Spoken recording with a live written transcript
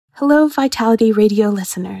Hello, Vitality Radio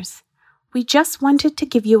listeners. We just wanted to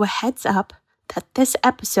give you a heads up that this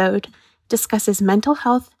episode discusses mental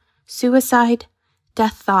health, suicide,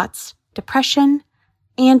 death thoughts, depression,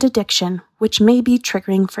 and addiction, which may be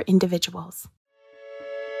triggering for individuals.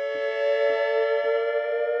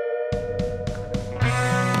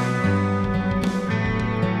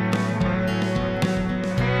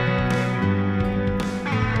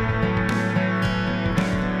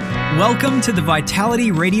 Welcome to the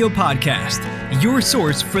Vitality Radio Podcast, your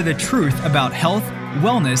source for the truth about health,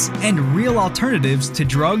 wellness, and real alternatives to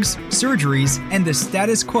drugs, surgeries, and the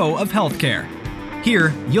status quo of healthcare.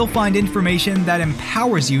 Here, you'll find information that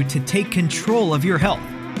empowers you to take control of your health.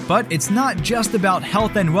 But it's not just about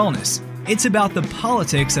health and wellness. It's about the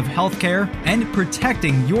politics of healthcare and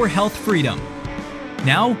protecting your health freedom.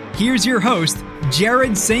 Now, here's your host,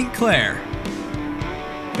 Jared St. Clair.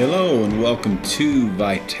 Hello and welcome to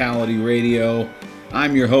Vitality Radio.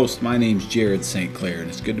 I'm your host. My name's Jared St. Clair, and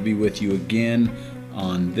it's good to be with you again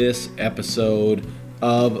on this episode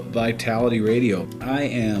of Vitality Radio.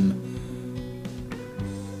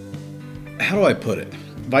 How do I put it?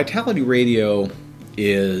 Vitality Radio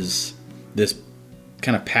is this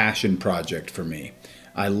kind of passion project for me.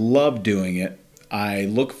 I love doing it. I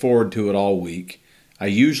look forward to it all week. I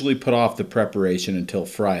usually put off the preparation until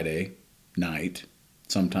Friday night.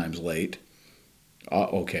 Sometimes late.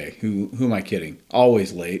 Okay, who am I kidding?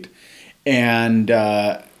 Always late. And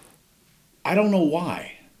I don't know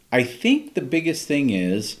why. I think the biggest thing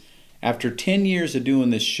is, after 10 years of doing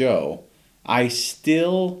this show, I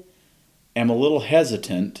still am a little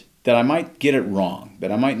hesitant that I might get it wrong,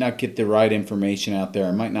 that I might not get the right information out there,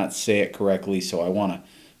 I might not say it correctly, so I want to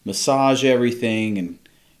massage everything and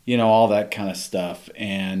all that kind of stuff.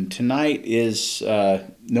 And tonight is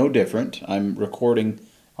no different. I'm recording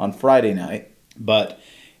on Friday night. But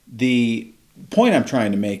the point I'm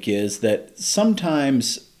trying to make is that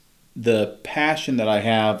sometimes the passion that I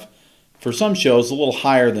have for some shows is a little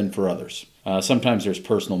higher than for others. Sometimes there's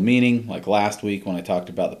personal meaning, like last week when I talked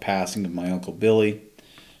about the passing of my Uncle Billy.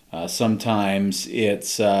 Sometimes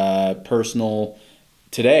it's personal.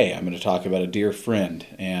 Today, I'm going to talk about a dear friend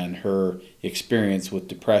and her experience with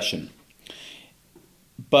depression.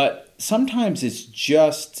 But sometimes it's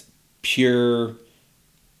just pure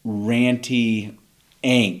ranty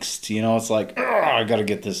angst. It's like, I got to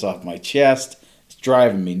get this off my chest. It's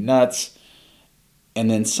driving me nuts.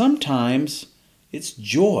 And then sometimes it's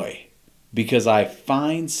joy because I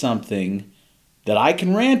find something that I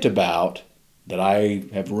can rant about, that I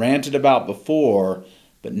have ranted about before,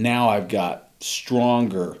 but now I've got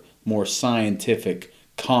stronger, more scientific,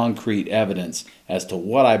 concrete evidence as to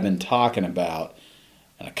what I've been talking about.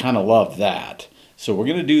 And I kind of love that. So we're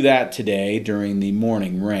going to do that today during the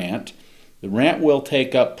morning rant. The rant will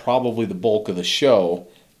take up probably the bulk of the show,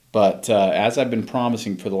 but as I've been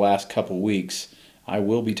promising for the last couple weeks, I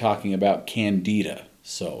will be talking about Candida.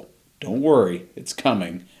 So don't worry, it's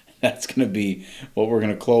coming. That's going to be what we're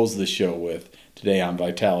going to close the show with today on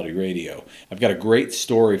Vitality Radio. I've got a great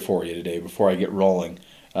story for you today before I get rolling.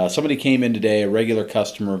 Somebody came in today, a regular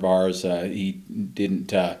customer of ours. He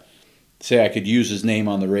didn't say I could use his name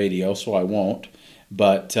on the radio, so I won't.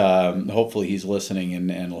 But hopefully he's listening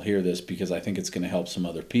and will hear this because I think it's going to help some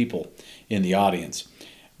other people in the audience.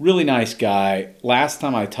 Really nice guy. Last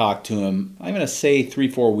time I talked to him, I'm going to say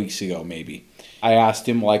 3-4 weeks ago maybe, I asked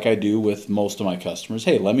him, like I do with most of my customers,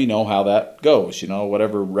 hey, let me know how that goes,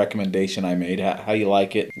 whatever recommendation I made, how you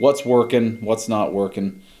like it, what's working, what's not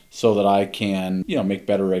working, so that I can, make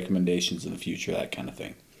better recommendations in the future, that kind of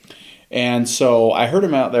thing. And so I heard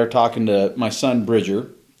him out there talking to my son, Bridger,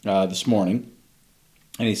 this morning,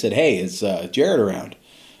 and he said, hey, is Jared around?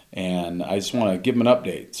 And I just want to give him an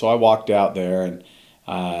update. So I walked out there, and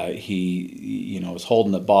he, was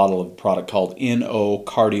holding a bottle of a product called NO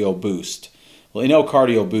Cardio Boost. Well, NO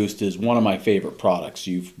Cardio Boost is one of my favorite products.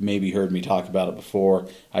 You've maybe heard me talk about it before.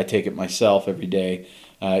 I take it myself every day.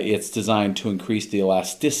 It's designed to increase the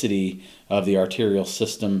elasticity of the arterial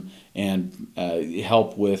system and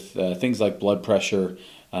help with things like blood pressure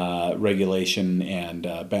regulation and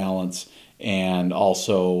balance. And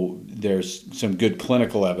also, there's some good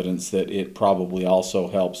clinical evidence that it probably also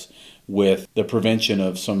helps with the prevention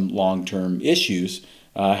of some long-term issues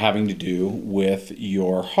having to do with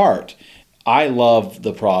your heart. I love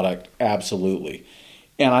the product, absolutely.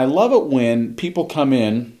 And I love it when people come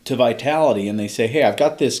in to Vitality and they say, hey, I've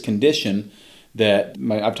got this condition that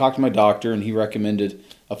I've talked to my doctor and he recommended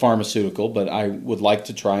a pharmaceutical, but I would like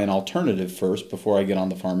to try an alternative first before I get on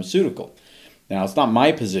the pharmaceutical. Now, it's not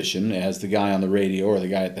my position as the guy on the radio or the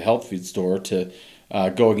guy at the health food store to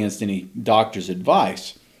go against any doctor's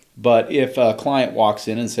advice. But if a client walks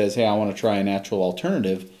in and says, hey, I want to try a natural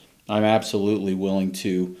alternative, I'm absolutely willing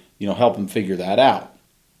to, help him figure that out.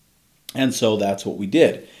 And so that's what we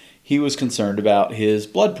did. He was concerned about his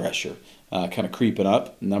blood pressure kind of creeping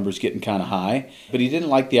up, numbers getting kind of high, but he didn't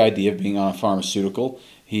like the idea of being on a pharmaceutical.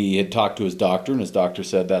 He had talked to his doctor, and his doctor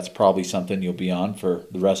said that's probably something you'll be on for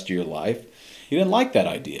the rest of your life. He didn't like that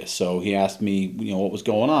idea, so he asked me, what was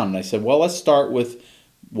going on, and I said, well, let's start with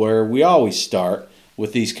where we always start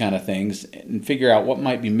with these kind of things and figure out what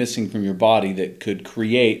might be missing from your body that could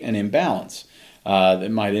create an imbalance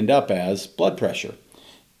that might end up as blood pressure.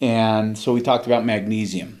 And so we talked about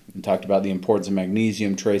magnesium and talked about the importance of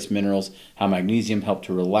magnesium, trace minerals, how magnesium helped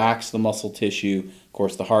to relax the muscle tissue. Of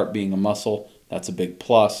course, the heart being a muscle, that's a big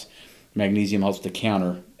plus. Magnesium helps to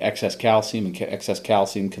counter excess calcium, and excess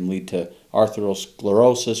calcium can lead to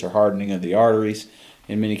arteriosclerosis or hardening of the arteries.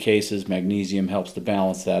 In many cases, magnesium helps to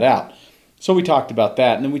balance that out. So we talked about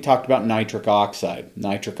that, and then we talked about nitric oxide.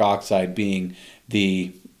 Nitric oxide being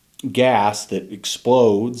the gas that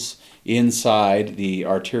explodes inside the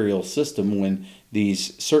arterial system when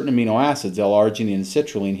these certain amino acids, L-arginine and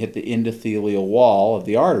citrulline, hit the endothelial wall of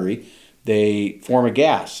the artery. They form a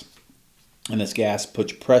gas, and this gas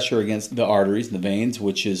puts pressure against the arteries and the veins,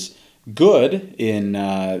 which is good in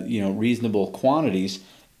reasonable quantities,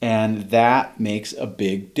 and that makes a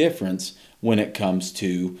big difference when it comes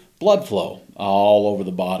to blood flow all over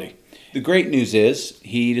the body. The great news is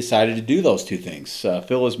he decided to do those two things.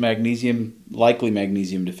 Fill his likely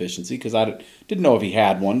magnesium deficiency, because I didn't know if he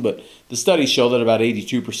had one, but the studies show that about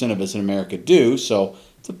 82% of us in America do, so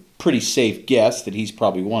it's a pretty safe guess that he's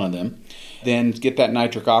probably one of them. Then get that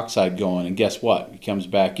nitric oxide going, and guess what? He comes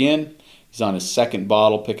back in, he's on his second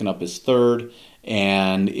bottle, picking up his third,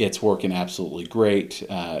 and it's working absolutely great.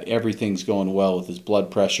 Everything's going well with his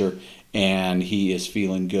blood pressure, and he is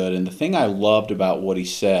feeling good. And the thing I loved about what he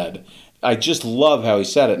said, I just love how he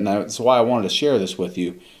said it, and that's why I wanted to share this with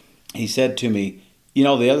you. He said to me,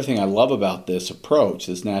 the other thing I love about this approach,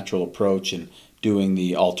 this natural approach and doing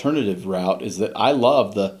the alternative route, is that I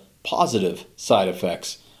love the positive side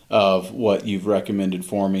effects of what you've recommended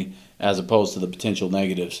for me as opposed to the potential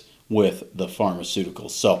negatives with the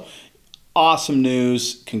pharmaceuticals. So awesome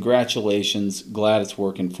news. Congratulations. Glad it's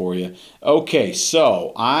working for you. Okay,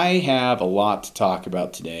 so I have a lot to talk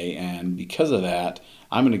about today, and because of that,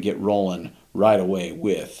 I'm going to get rolling right away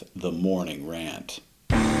with the morning rant.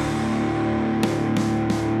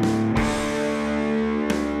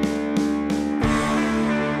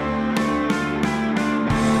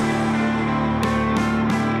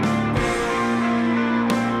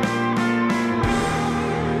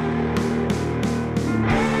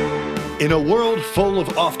 In a world full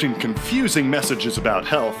of often confusing messages about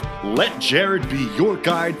health, let Jared be your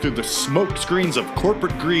guide through the smokescreens of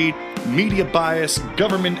corporate greed, media bias,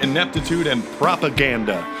 government ineptitude, and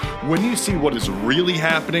propaganda. When you see what is really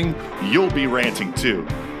happening, you'll be ranting too.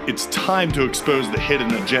 It's time to expose the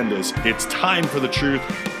hidden agendas. It's time for the truth.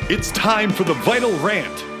 It's time for the Vital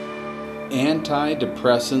Rant.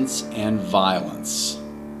 Antidepressants and violence.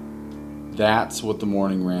 That's what the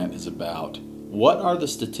morning rant is about. What are the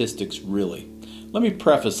statistics really? Let me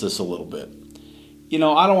preface this a little bit. I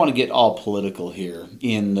don't want to get all political here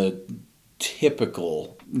in the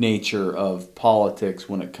typical nature of politics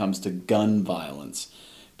when it comes to gun violence.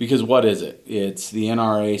 Because what is it? It's the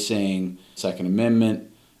NRA saying Second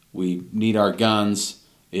Amendment, we need our guns.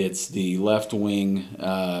 It's the left wing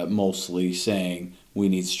mostly saying we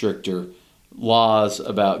need stricter laws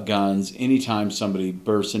about guns. Anytime somebody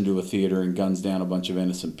bursts into a theater and guns down a bunch of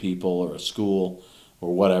innocent people or a school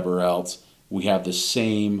or whatever else, we have the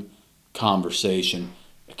same conversation.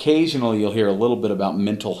 Occasionally you'll hear a little bit about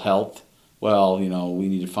mental health. Well, we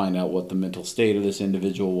need to find out what the mental state of this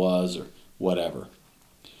individual was or whatever.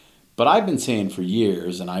 But I've been saying for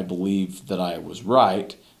years, and I believe that I was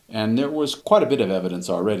right, and there was quite a bit of evidence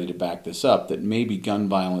already to back this up, that maybe gun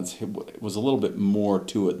violence was a little bit more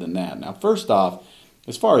to it than that. Now, first off,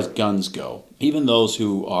 as far as guns go, even those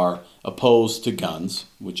who are opposed to guns,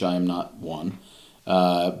 which I am not one,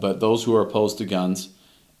 but those who are opposed to guns,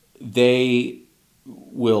 they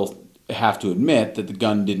will have to admit that the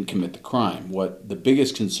gun didn't commit the crime. What the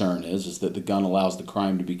biggest concern is that the gun allows the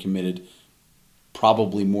crime to be committed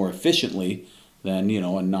probably more efficiently than,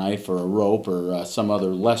 a knife or a rope or some other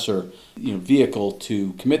lesser, vehicle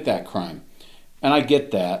to commit that crime. And I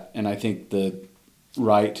get that, and I think the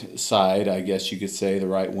right side, I guess you could say, the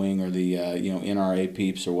right wing or the, NRA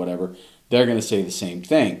peeps or whatever, they're going to say the same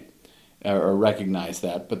thing or recognize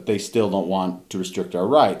that, but they still don't want to restrict our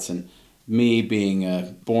rights. And me being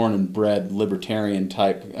a born and bred libertarian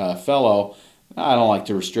type fellow, I don't like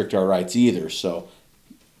to restrict our rights either. So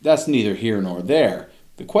that's neither here nor there.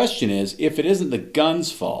 The question is, if it isn't the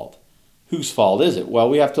gun's fault, whose fault is it? Well,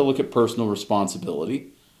 we have to look at personal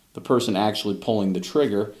responsibility. The person actually pulling the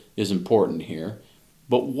trigger is important here.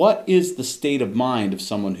 But what is the state of mind of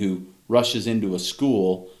someone who rushes into a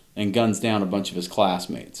school and guns down a bunch of his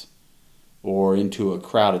classmates, or into a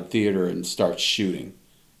crowded theater and starts shooting,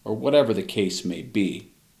 or whatever the case may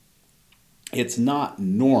be? It's not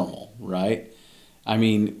normal, right? I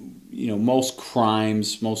mean, most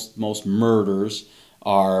crimes, most murders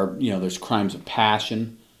are, there's crimes of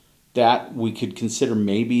passion that we could consider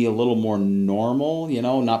maybe a little more normal,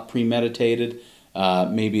 not premeditated.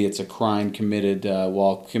 Maybe it's a crime committed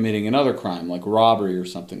while committing another crime, like robbery or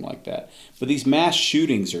something like that. But these mass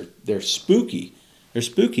shootings they're spooky. They're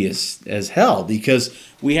spooky as hell, because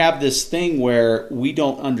we have this thing where we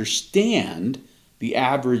don't understand, the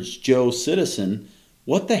average Joe citizen,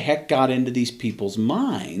 what the heck got into these people's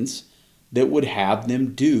minds that would have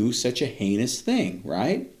them do such a heinous thing,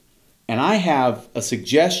 right? And I have a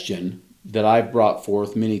suggestion that I've brought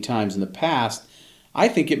forth many times in the past. I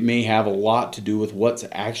think it may have a lot to do with what's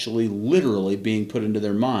actually literally being put into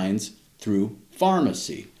their minds through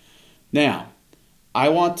pharmacy. Now, I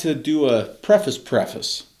want to do a preface,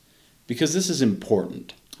 because this is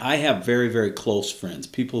important. I have very, very close friends,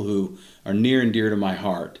 people who are near and dear to my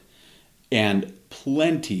heart, and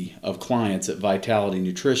plenty of clients at Vitality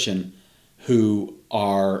Nutrition who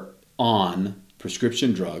are on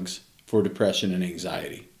prescription drugs for depression and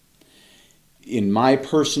anxiety. In my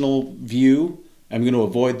personal view, I'm going to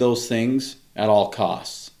avoid those things at all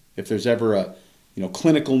costs. If there's ever a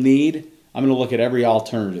clinical need, I'm going to look at every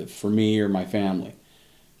alternative for me or my family.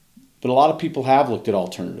 But a lot of people have looked at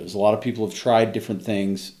alternatives. A lot of people have tried different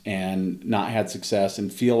things and not had success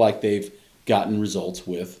and feel like they've gotten results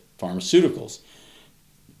with pharmaceuticals.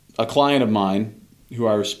 A client of mine who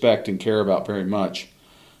I respect and care about very much,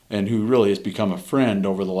 and who really has become a friend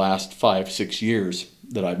over the last 5-6 years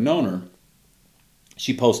that I've known her,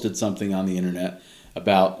 she posted something on the internet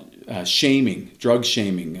about drug shaming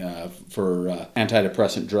for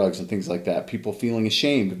antidepressant drugs and things like that, people feeling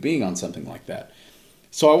ashamed of being on something like that.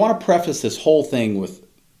 So I want to preface this whole thing with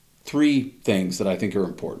 3 things that I think are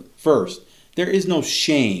important. First, there is no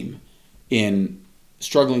shame in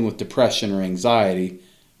struggling with depression or anxiety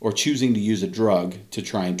or choosing to use a drug to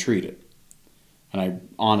try and treat it. And I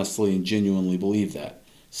honestly and genuinely believe that.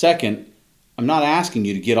 Second, I'm not asking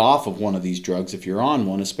you to get off of one of these drugs if you're on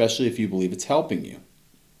one, especially if you believe it's helping you.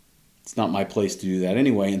 It's not my place to do that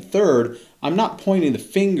anyway. And third, I'm not pointing the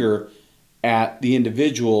finger at the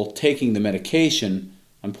individual taking the medication.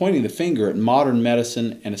 I'm pointing the finger at modern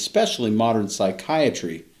medicine and especially modern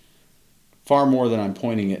psychiatry, far more than I'm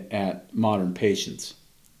pointing it at modern patients.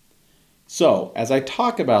 So, as I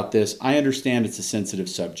talk about this, I understand it's a sensitive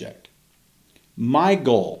subject. My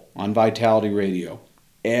goal on Vitality Radio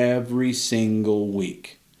every single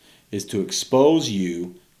week is to expose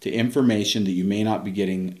you to information that you may not be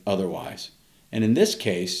getting otherwise. And in this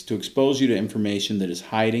case, to expose you to information that is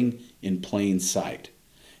hiding in plain sight.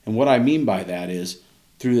 And what I mean by that is,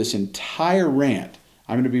 through this entire rant,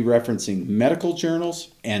 I'm going to be referencing medical journals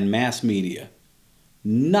and mass media.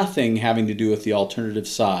 Nothing having to do with the alternative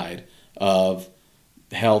side of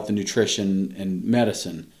health and nutrition and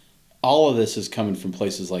medicine. All of this is coming from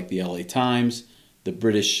places like the LA Times, the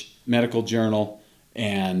British Medical Journal,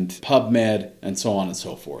 and PubMed, and so on and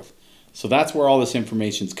so forth. So that's where all this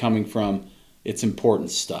information is coming from. It's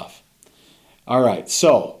important stuff. All right,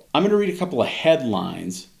 so I'm going to read a couple of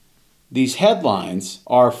headlines. These headlines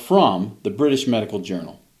are from the British Medical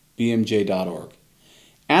Journal, bmj.org.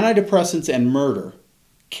 Antidepressants and murder,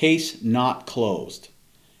 case not closed.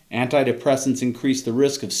 Antidepressants increase the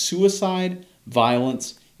risk of suicide,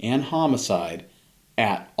 violence, and homicide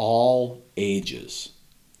at all ages.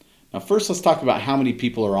 Now, first, let's talk about how many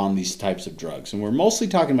people are on these types of drugs. And we're mostly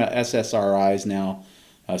talking about SSRIs now,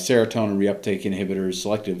 serotonin reuptake inhibitors,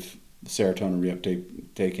 selective serotonin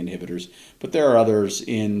reuptake inhibitors. But there are others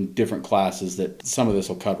in different classes that some of this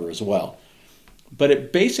will cover as well. But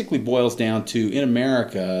it basically boils down to, in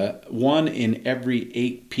America, 1 in every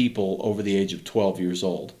 8 people over the age of 12 years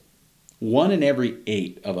old. 1 in every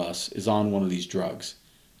 8 of us is on one of these drugs.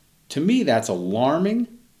 To me, that's alarming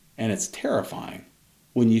and it's terrifying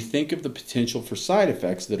when you think of the potential for side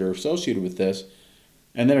effects that are associated with this.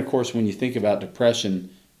 And then, of course, when you think about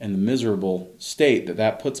depression and the miserable state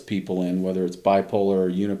that puts people in, whether it's bipolar or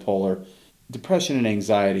unipolar, depression and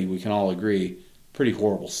anxiety, we can all agree, pretty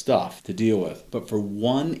horrible stuff to deal with. But for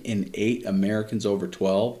 1 in 8 Americans over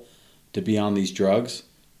 12 to be on these drugs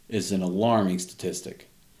is an alarming statistic.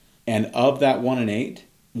 And of that 1 in 8,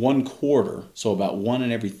 1/4, so about 1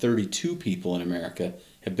 in every 32 people in America,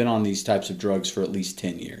 have been on these types of drugs for at least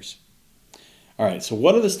 10 years. All right, so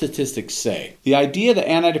what do the statistics say? The idea that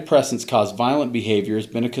antidepressants cause violent behavior has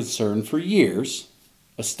been a concern for years.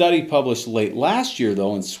 A study published late last year,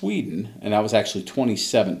 though, in Sweden, and that was actually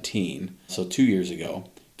 2017, so 2 years ago,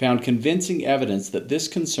 found convincing evidence that this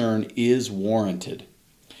concern is warranted.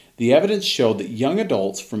 The evidence showed that young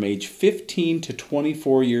adults from age 15 to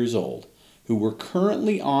 24 years old who were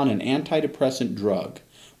currently on an antidepressant drug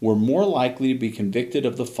were more likely to be convicted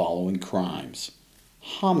of the following crimes: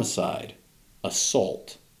 homicide,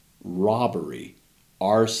 assault, robbery,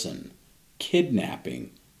 arson,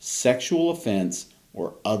 kidnapping, sexual offense,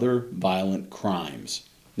 or other violent crimes.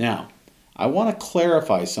 Now, I want to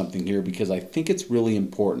clarify something here because I think it's really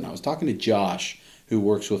important. I was talking to Josh, who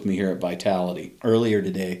works with me here at Vitality, earlier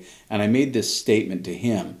today, and I made this statement to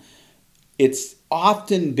him. It's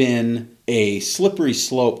often been a slippery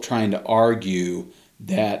slope trying to argue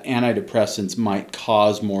that antidepressants might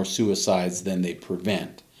cause more suicides than they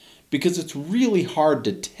prevent, because it's really hard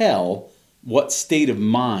to tell what state of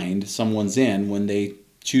mind someone's in when they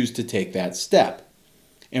choose to take that step.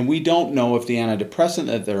 And we don't know if the antidepressant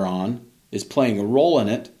that they're on is playing a role in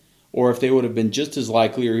it, or if they would have been just as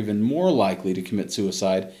likely or even more likely to commit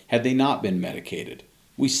suicide had they not been medicated.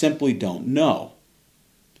 We simply don't know.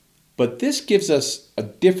 But this gives us a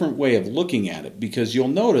different way of looking at it, because you'll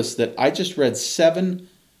notice that I just read 7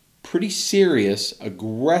 pretty serious,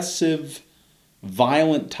 aggressive,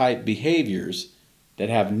 violent type behaviors that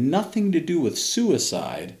have nothing to do with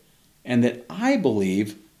suicide and that I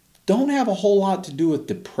believe don't have a whole lot to do with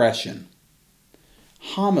depression.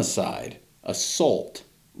 Homicide, assault,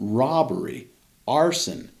 robbery,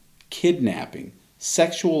 arson, kidnapping,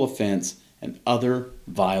 sexual offense, and other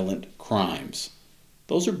violent crimes.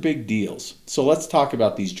 Those are big deals. So let's talk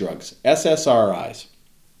about these drugs. SSRIs.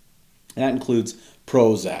 That includes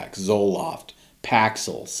Prozac, Zoloft,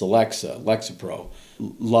 Paxil, Celexa, Lexapro,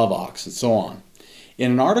 Luvox, and so on.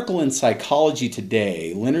 In an article in Psychology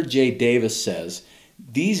Today, Leonard J. Davis says,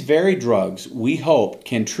 these very drugs we hope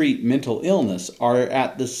can treat mental illness are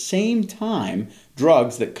at the same time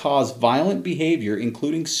drugs that cause violent behavior,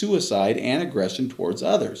 including suicide and aggression towards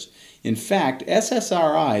others. In fact,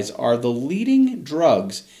 SSRIs are the leading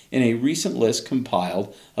drugs in a recent list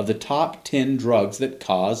compiled of the top 10 drugs that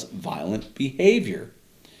cause violent behavior.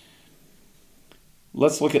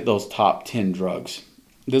 Let's look at those top 10 drugs.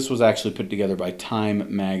 This was actually put together by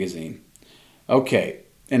Time magazine. Okay,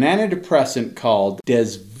 an antidepressant called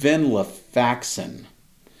desvenlafaxine,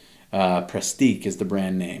 Prestique is the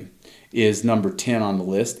brand name, is number 10 on the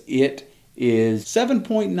list. It is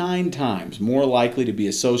 7.9 times more likely to be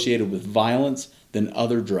associated with violence than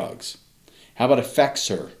other drugs. How about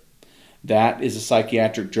Effexor? That is a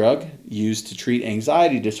psychiatric drug used to treat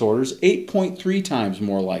anxiety disorders, 8.3 times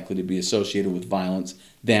more likely to be associated with violence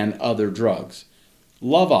than other drugs.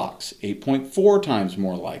 Luvox, 8.4 times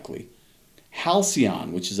more likely.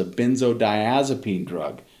 Halcion, which is a benzodiazepine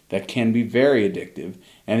drug that can be very addictive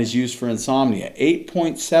and is used for insomnia,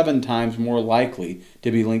 8.7 times more likely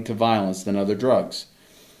to be linked to violence than other drugs.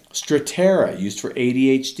 Strattera, used for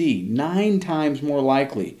ADHD, 9 times more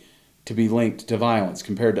likely to be linked to violence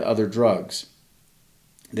compared to other drugs.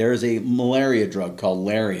 There is a malaria drug called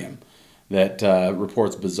Lariam that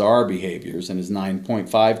reports bizarre behaviors and is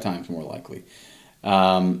 9.5 times more likely.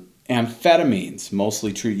 Amphetamines,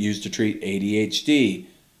 mostly used to treat ADHD,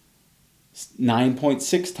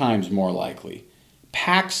 9.6 times more likely.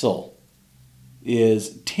 Paxil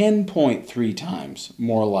is 10.3 times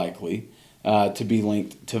more likely to be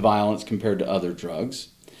linked to violence compared to other drugs.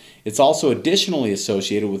 It's also additionally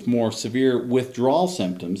associated with more severe withdrawal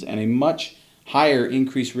symptoms and a much higher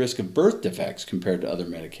increased risk of birth defects compared to other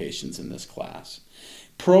medications in this class.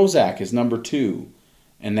 Prozac is number 2,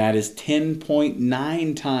 and that is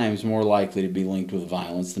 10.9 times more likely to be linked with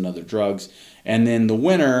violence than other drugs. And then the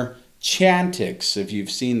winner, Chantix, if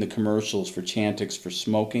you've seen the commercials for Chantix for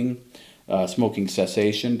smoking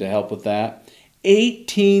cessation to help with that,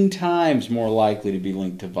 18 times more likely to be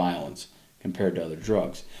linked to violence compared to other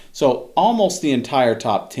drugs. So almost the entire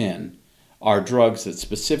top 10 are drugs that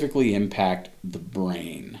specifically impact the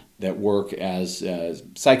brain, that work as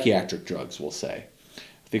psychiatric drugs, we'll say,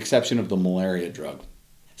 with the exception of the malaria drug.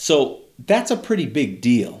 So that's a pretty big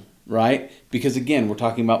deal, right? Because again, we're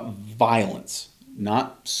talking about violence,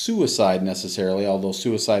 not suicide necessarily, although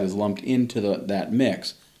suicide is lumped into that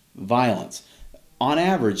mix. Violence. On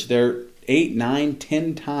average, they're 8, 9,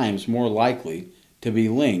 10 times more likely to be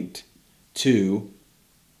linked to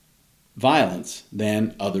violence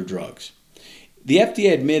than other drugs. The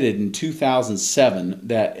FDA admitted in 2007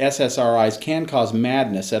 that SSRIs can cause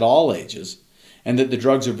madness at all ages and that the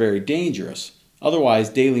drugs are very dangerous. Otherwise,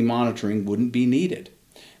 daily monitoring wouldn't be needed.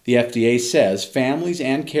 The FDA says families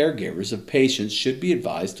and caregivers of patients should be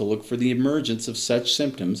advised to look for the emergence of such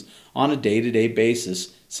symptoms on a day-to-day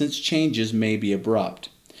basis, since changes may be abrupt.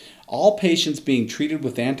 All patients being treated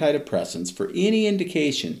with antidepressants for any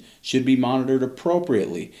indication should be monitored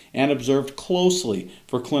appropriately and observed closely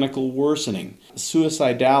for clinical worsening,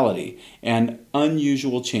 suicidality, and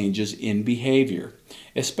unusual changes in behavior,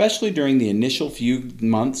 especially during the initial few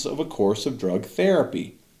months of a course of drug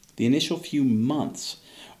therapy. The initial few months.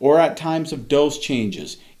 Or at times of dose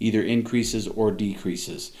changes, either increases or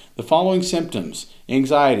decreases. The following symptoms: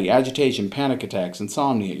 anxiety, agitation, panic attacks,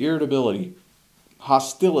 insomnia, irritability,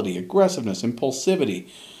 hostility, aggressiveness, impulsivity,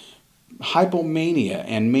 hypomania,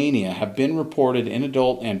 and mania have been reported in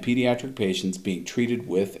adult and pediatric patients being treated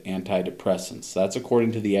with antidepressants. That's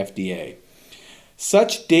according to the FDA.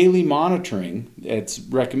 Such daily monitoring, it's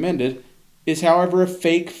recommended, is however a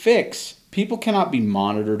fake fix. People cannot be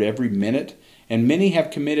monitored every minute, and many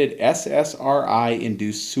have committed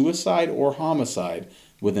SSRI-induced suicide or homicide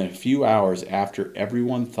within a few hours after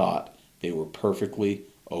everyone thought they were perfectly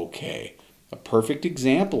okay. A perfect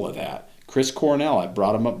example of that, Chris Cornell, I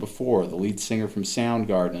brought him up before, the lead singer from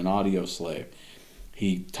Soundgarden and Audioslave.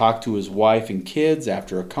 He talked to his wife and kids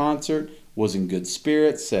after a concert, was in good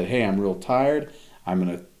spirits, said, "Hey, I'm real tired. I'm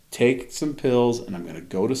going to take some pills and I'm going to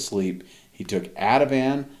go to sleep." He took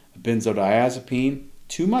Ativan, benzodiazepine.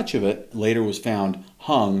 Too much of it later was found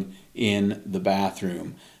hung in the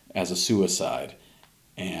bathroom as a suicide.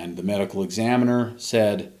 And the medical examiner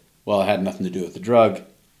said, well, it had nothing to do with the drug.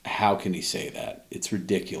 How can he say that? It's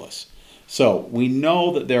ridiculous. So we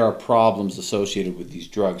know that there are problems associated with these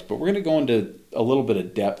drugs, but we're going to go into a little bit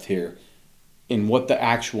of depth here in what the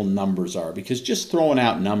actual numbers are, because just throwing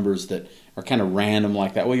out numbers that are kind of random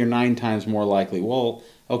like that, well, you're 9 times more likely. Well,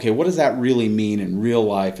 okay, what does that really mean in real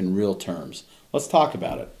life, in real terms? Let's talk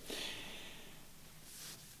about it.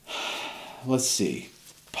 Let's see.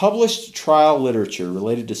 Published trial literature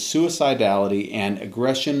related to suicidality and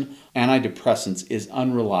aggression antidepressants is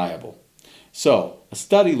unreliable. So, a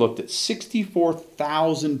study looked at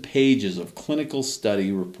 64,000 pages of clinical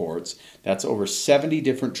study reports. That's over 70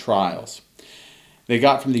 different trials. They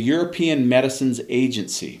got from the European Medicines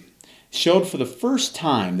Agency. Showed for the first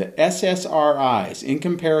time that SSRIs, in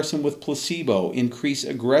comparison with placebo, increase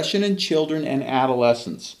aggression in children and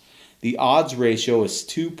adolescents. The odds ratio is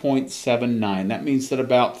 2.79. That means that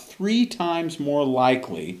about 3 times more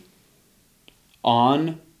likely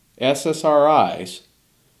on SSRIs,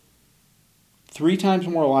 3 times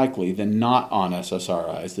more likely than not on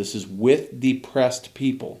SSRIs. This is with depressed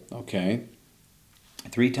people, okay?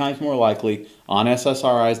 3 times more likely on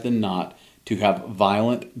SSRIs than not to have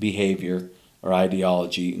violent behavior or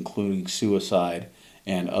ideology, including suicide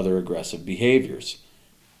and other aggressive behaviors.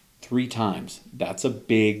 3 times. That's a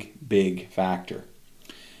big, big factor.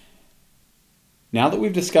 Now that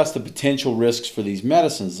we've discussed the potential risks for these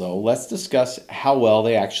medicines, though, let's discuss how well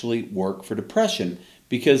they actually work for depression.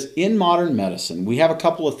 Because in modern medicine, we have a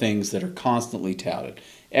couple of things that are constantly touted.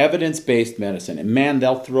 Evidence-based medicine. And man,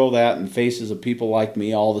 they'll throw that in faces of people like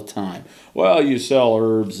me all the time. Well, you sell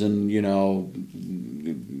herbs and,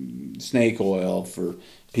 snake oil for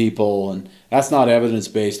people, and that's not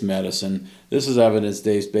evidence-based medicine. This is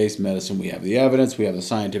evidence-based medicine. We have the evidence, we have the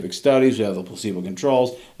scientific studies, we have the placebo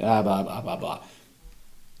controls, blah, blah, blah, blah, blah.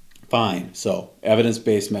 Fine. So,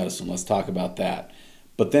 evidence-based medicine. Let's talk about that.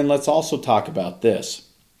 But then let's also talk about this,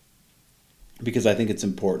 because I think it's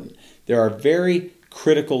important. There are very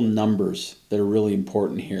critical numbers that are really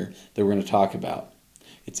important here that we're going to talk about.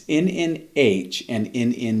 It's NNH and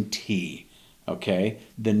NNT. Okay,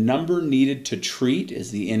 the number needed to treat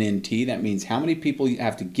is the NNT. That means how many people you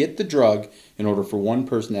have to get the drug in order for one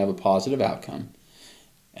person to have a positive outcome.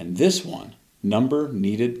 And this one, number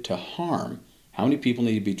needed to harm. How many people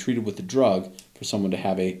need to be treated with the drug for someone to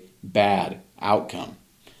have a bad outcome?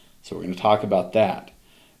 So we're going to talk about that.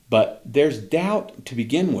 But there's doubt to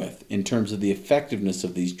begin with in terms of the effectiveness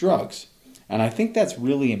of these drugs. And I think that's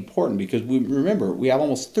really important because we have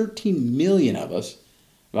almost 13 million of us,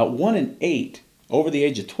 about 1 in 8 over the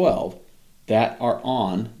age of 12, that are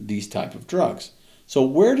on these type of drugs. So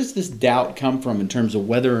where does this doubt come from in terms of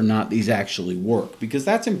whether or not these actually work? Because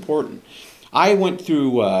that's important. I went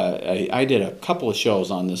through, I did a couple of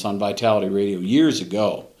shows on this on Vitality Radio years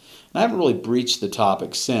ago. I haven't really breached the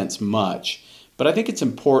topic since much, but I think it's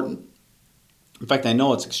important. In fact, I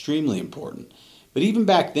know it's extremely important. But even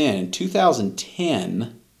back then, in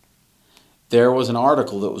 2010, there was an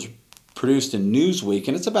article that was produced in Newsweek,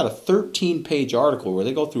 and it's about a 13-page article where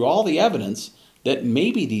they go through all the evidence that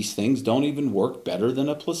maybe these things don't even work better than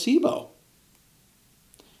a placebo.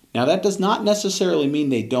 Now, that does not necessarily mean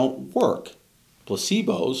they don't work.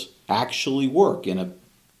 Placebos actually work in a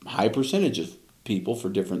high percentage of people for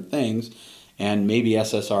different things, and maybe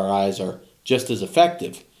SSRIs are just as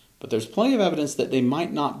effective, but there's plenty of evidence that they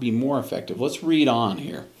might not be more effective. Let's read on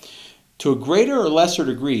here. To a greater or lesser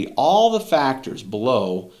degree, all the factors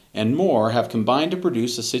below and more have combined to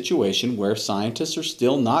produce a situation where scientists are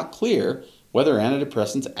still not clear whether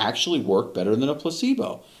antidepressants actually work better than a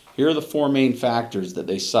placebo. Here are the four main factors that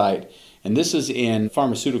they cite, and this is in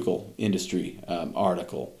pharmaceutical industry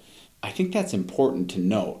article. I think that's important to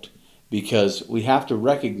note because we have to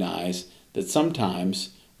recognize that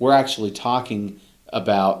sometimes we're actually talking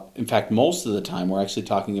about, in fact, most of the time, we're actually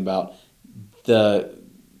talking about the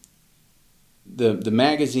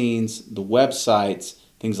magazines, the websites,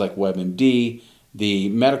 things like WebMD, the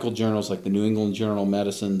medical journals like the New England Journal of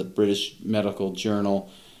Medicine, the British Medical Journal,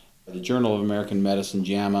 the Journal of American Medicine,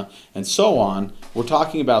 JAMA, and so on. We're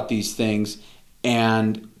talking about these things,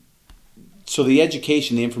 and so the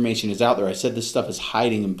education, the information is out there. I said this stuff is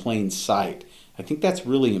hiding in plain sight. I think that's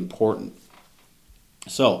really important.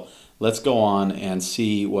 So let's go on and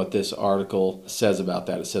see what this article says about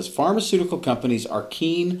that. It says, pharmaceutical companies are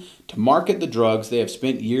keen to market the drugs they have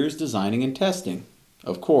spent years designing and testing.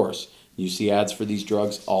 Of course, you see ads for these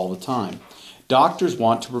drugs all the time. Doctors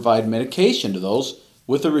want to provide medication to those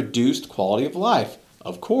with a reduced quality of life.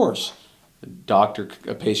 Of course.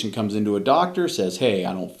 A patient comes into a doctor, says, hey,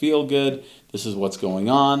 I don't feel good. This is what's going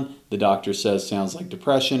on. The doctor says, sounds like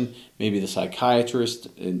depression. Maybe the psychiatrist,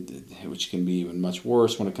 which can be even much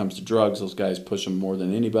worse when it comes to drugs. Those guys push them more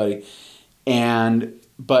than anybody.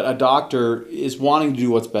 But a doctor is wanting to do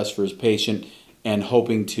what's best for his patient and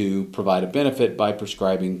hoping to provide a benefit by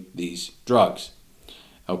prescribing these drugs.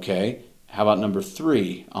 Okay, how about number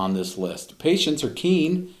 3 on this list? Patients are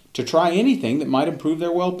keen to try anything that might improve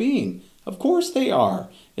their well-being. Of course they are,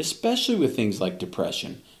 especially with things like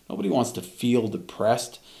depression. Nobody wants to feel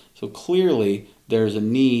depressed, so clearly there's a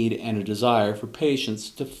need and a desire for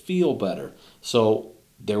patients to feel better. So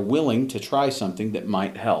they're willing to try something that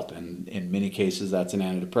might help, and in many cases that's an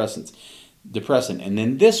antidepressant. And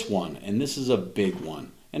then this one, and this is a big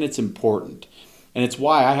one, and it's important. And it's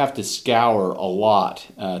why I have to scour a lot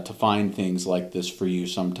to find things like this for you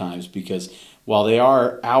sometimes, because while they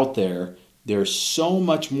are out there, there's so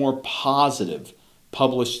much more positive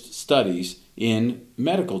published studies in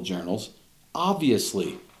medical journals,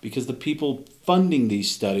 obviously, because the people funding these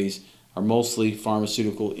studies are mostly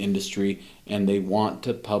pharmaceutical industry and they want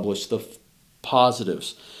to publish the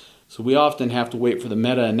positives. So we often have to wait for the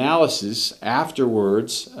meta-analysis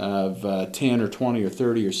afterwards of 10 or 20 or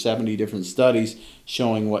 30 or 70 different studies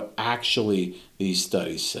showing what actually these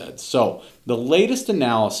studies said. So the latest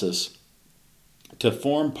analysis to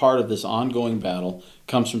form part of this ongoing battle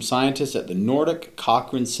comes from scientists at the Nordic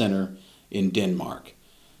Cochrane Center in Denmark.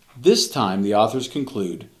 This time, the authors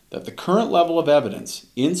conclude that the current level of evidence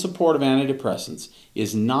in support of antidepressants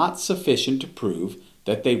is not sufficient to prove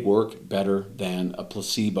that they work better than a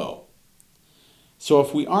placebo. So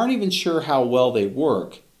if we aren't even sure how well they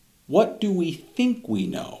work, what do we think we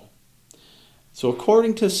know? So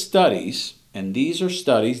according to studies, and these are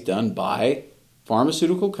studies done by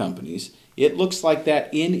pharmaceutical companies, it looks like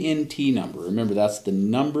that NNT number, remember that's the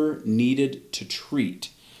number needed to treat.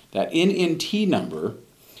 That NNT number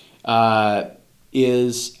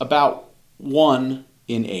is about 1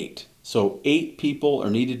 in 8. So 8 people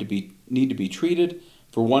need to be treated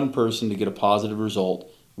for one person to get a positive result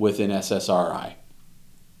with an SSRI.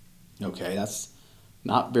 Okay, that's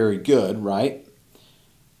not very good, right?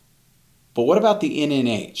 But what about the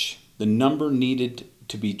NNH, the number needed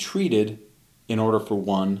to be treated in order for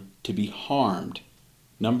one to be harmed?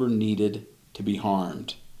 Number needed to be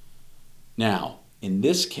harmed. Now, in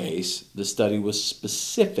this case, the study was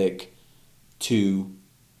specific to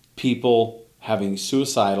people having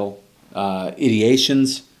suicidal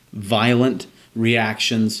ideations, violent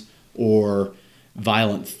reactions, or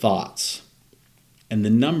violent thoughts. And the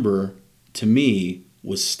number, to me,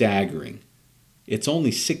 was staggering. It's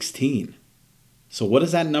only 16. So what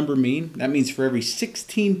does that number mean? That means for every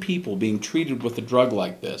 16 people being treated with a drug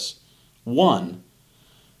like this, 1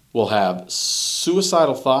 will have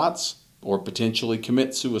suicidal thoughts or potentially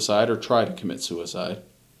commit suicide or try to commit suicide,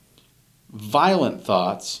 violent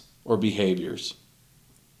thoughts or behaviors.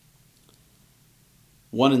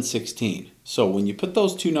 1 in 16. So when you put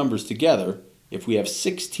those two numbers together, if we have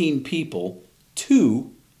 16 people,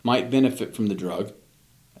 2 might benefit from the drug.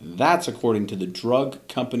 That's according to the drug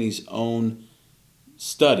company's own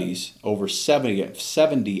studies, over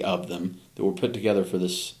 70 of them that were put together for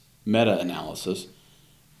this meta-analysis.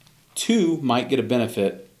 2 might get a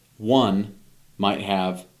benefit, 1 might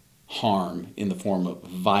have harm in the form of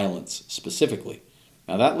violence specifically.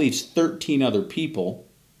 Now that leaves 13 other people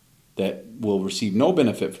that will receive no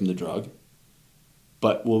benefit from the drug,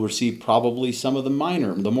 but will receive probably some of the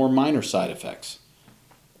more minor side effects.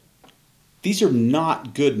 These are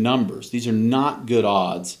not good numbers. These are not good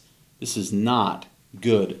odds. This is not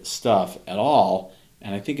good stuff at all.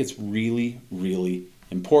 And I think it's really, really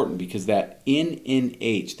important because that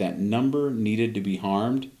NNH, that number needed to be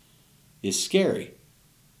harmed, is scary.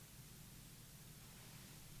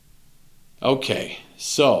 Okay,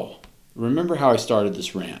 so remember how I started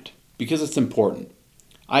this rant, because it's important.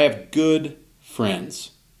 I have good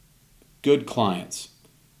friends, good clients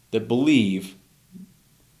that believe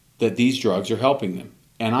that these drugs are helping them.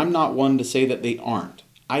 And I'm not one to say that they aren't.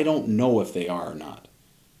 I don't know if they are or not.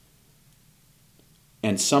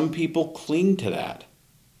 And some people cling to that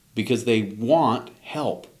because they want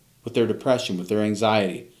help with their depression, with their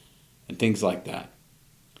anxiety, and things like that.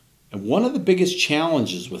 And one of the biggest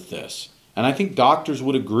challenges with this, and I think doctors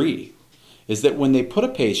would agree, is that when they put a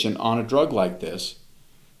patient on a drug like this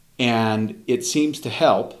and it seems to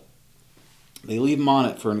help, they leave them on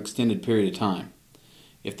it for an extended period of time.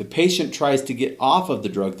 If the patient tries to get off of the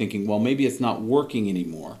drug thinking, well, maybe it's not working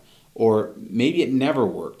anymore, or maybe it never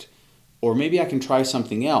worked, or maybe I can try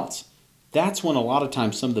something else, that's when a lot of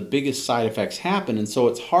times some of the biggest side effects happen. And so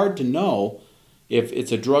it's hard to know if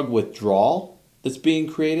it's a drug withdrawal that's being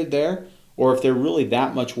created there, or if they're really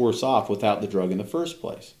that much worse off without the drug in the first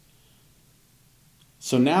place.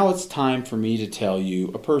 So now it's time for me to tell you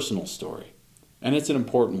a personal story. And it's an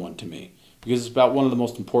important one to me, because it's about one of the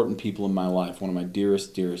most important people in my life, one of my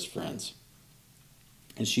dearest, dearest friends.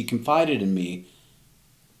 And she confided in me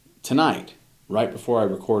tonight, right before I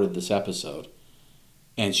recorded this episode,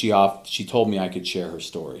 and she told me I could share her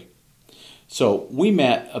story. So we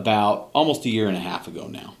met about almost a year and a half ago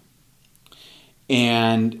now.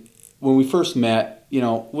 And when we first met,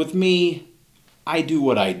 with me, I do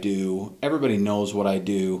what I do. Everybody knows what I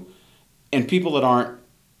do. And people that aren't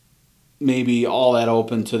maybe all that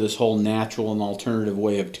open to this whole natural and alternative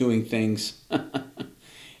way of doing things,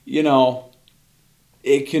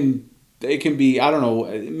 it can be, I don't know,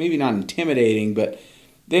 maybe not intimidating, but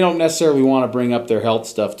they don't necessarily want to bring up their health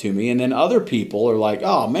stuff to me. And then other people are like,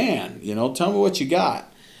 oh man, tell me what you got.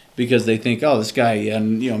 Because they think, oh, this guy,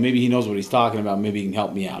 maybe he knows what he's talking about. Maybe he can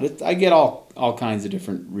help me out. I get all kinds of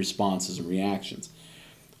different responses and reactions.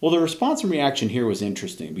 Well, the response and reaction here was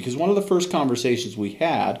interesting because one of the first conversations we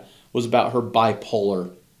had was about her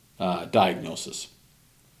bipolar diagnosis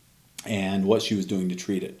and what she was doing to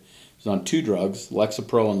treat it. She was on 2 drugs,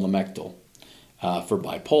 Lexapro and Lamictal, for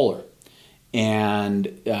bipolar.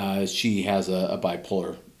 And she has a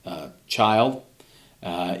bipolar child.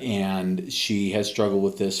 And she has struggled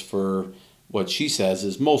with this for what she says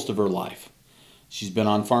is most of her life. She's been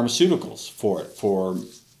on pharmaceuticals for it for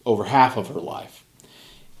over half of her life.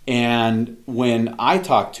 And when I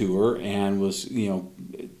talked to her and was,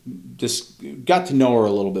 just got to know her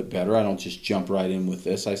a little bit better, I don't just jump right in with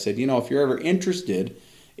this. I said, if you're ever interested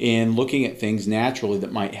in looking at things naturally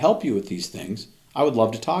that might help you with these things, I would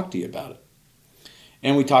love to talk to you about it.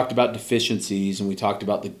 And we talked about deficiencies, and we talked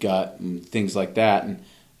about the gut and things like that. And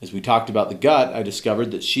as we talked about the gut, I discovered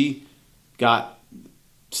that she got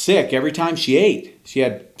sick every time she ate. She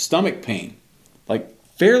had stomach pain, like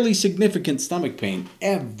fairly significant stomach pain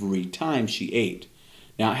every time she ate.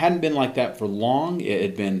 Now, it hadn't been like that for long. It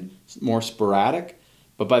had been more sporadic.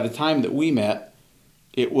 But by the time that we met,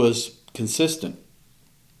 it was consistent.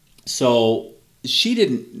 So she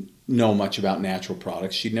didn't know much about natural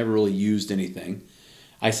products. She'd never really used anything.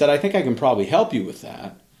 I said, I think I can probably help you with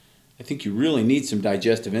that. I think you really need some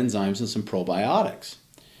digestive enzymes and some probiotics.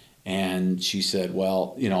 And she said,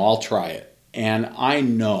 well, I'll try it. And I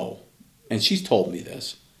know, and she's told me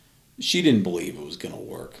this, she didn't believe it was going to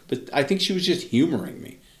work. But I think she was just humoring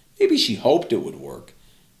me. Maybe she hoped it would work.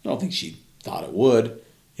 I don't think she thought it would.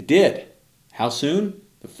 It did. How soon?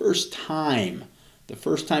 The first time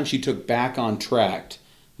she took Back on Track,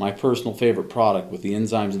 my personal favorite product with the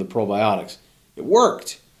enzymes and the probiotics, it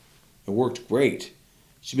worked. It worked great.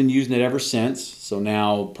 She's been using it ever since. So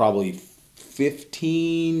now probably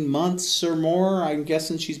 15 months or more, I'm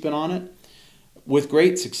guessing she's been on it with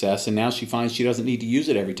great success. And now she finds she doesn't need to use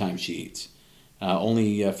it every time she eats.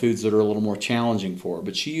 Only foods that are a little more challenging for her.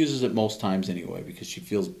 But she uses it most times anyway because she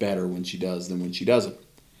feels better when she does than when she doesn't.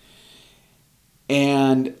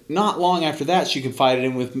 And not long after that, she confided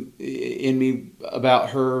in me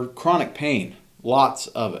about her chronic pain. Lots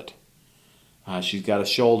of it. She's got a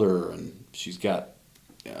shoulder, and she's got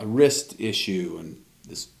a wrist issue, and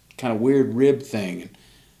this kind of weird rib thing.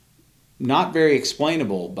 And not very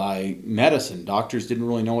explainable by medicine. Doctors didn't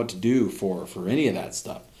really know what to do for any of that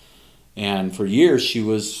stuff. And for years, she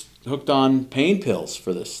was hooked on pain pills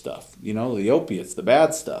for this stuff, the opiates, the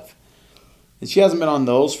bad stuff. And she hasn't been on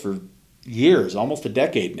those for years, almost a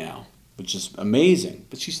decade now, which is amazing.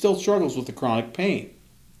 But she still struggles with the chronic pain.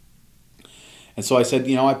 And so I said,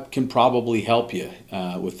 I can probably help you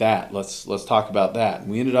with that. Let's talk about that.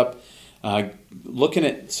 And we ended up looking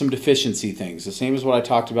at some deficiency things, the same as what I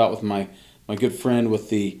talked about with my good friend with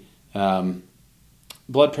the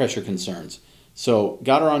blood pressure concerns. So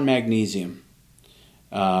got her on magnesium.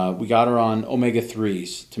 We got her on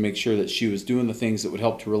omega-3s to make sure that she was doing the things that would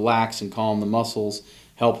help to relax and calm the muscles,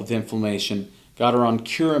 help with inflammation. Got her on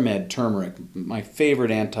Curamed turmeric, my favorite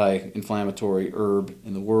anti-inflammatory herb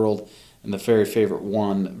in the world, and the very favorite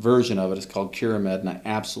version of it is called Curamed, and I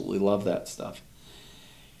absolutely love that stuff.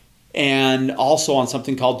 And also on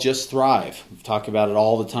something called Just Thrive. We talk about it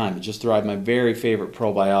all the time. Just Thrive, my very favorite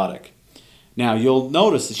probiotic. Now, you'll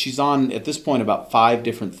notice that she's on, at this point, about 5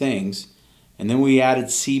 different things. And then we added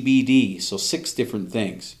CBD, so 6 different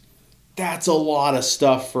things. That's a lot of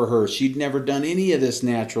stuff for her. She'd never done any of this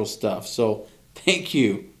natural stuff. So thank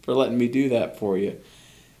you for letting me do that for you.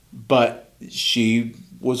 But she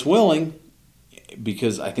was willing,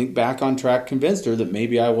 because I think Back on Track convinced her that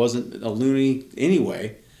maybe I wasn't a loony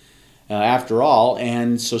anyway, after all.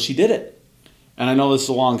 And so she did it. And I know this is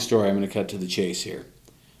a long story. I'm going to cut to the chase here.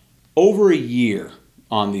 Over a year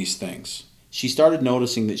on these things, she started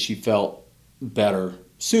noticing that she felt better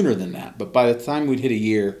sooner than that. But by the time we'd hit a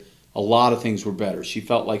year, a lot of things were better. She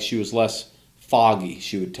felt like she was less foggy,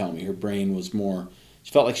 she would tell me. Her brain was more,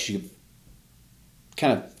 she felt like she could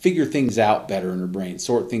kind of figure things out better in her brain,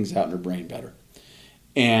 sort things out in her brain better.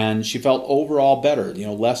 And she felt overall better,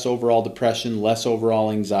 less overall depression, less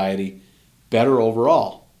overall anxiety, better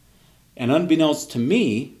overall. And unbeknownst to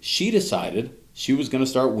me, she decided she was going to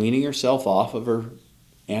start weaning herself off of her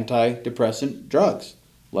antidepressant drugs,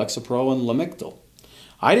 Lexapro and Lamictal.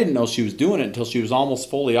 I didn't know she was doing it until she was almost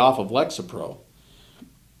fully off of Lexapro.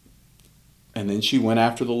 And then she went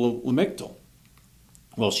after the Lamictal.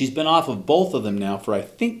 Well, she's been off of both of them now for, I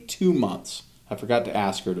think, 2 months. I forgot to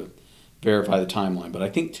ask her to verify the timeline, but I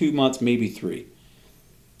think 2 months, maybe 3.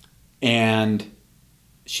 And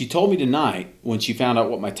she told me tonight, when she found out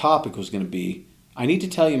what my topic was going to be, I need to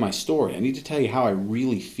tell you my story. I need to tell you how I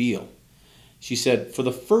really feel. She said, for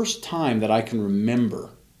the first time that I can remember,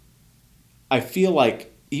 I feel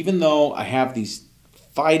like even though I have these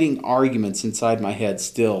fighting arguments inside my head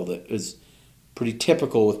still that is pretty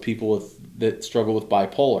typical with people that struggle with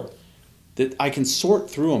bipolar, that I can sort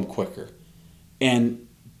through them quicker. And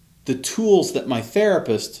the tools that my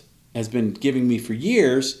therapist has been giving me for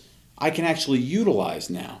years, I can actually utilize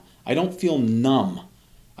now. I don't feel numb.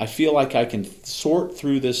 I feel like I can sort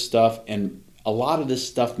through this stuff, and a lot of this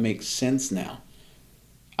stuff makes sense now.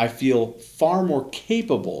 I feel far more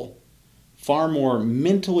capable, far more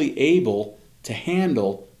mentally able to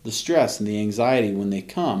handle the stress and the anxiety when they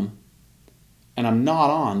come, and I'm not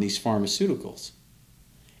on these pharmaceuticals.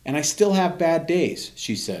 And I still have bad days,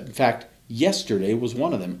 she said. In fact, yesterday was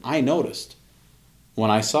one of them. I noticed when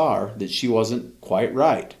I saw her that she wasn't quite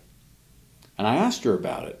right. And I asked her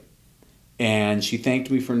about it. And she thanked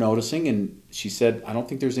me for noticing, and she said, I don't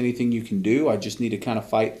think there's anything you can do. I just need to kind of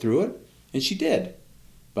fight through it. And she did.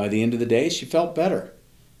 By the end of the day, she felt better.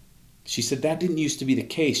 She said that didn't used to be the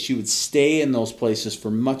case. She would stay in those places for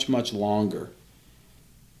much, much longer.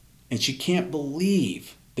 And she can't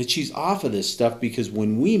believe that she's off of this stuff, because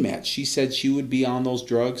when we met, she said she would be on those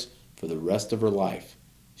drugs for the rest of her life.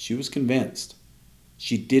 She was convinced.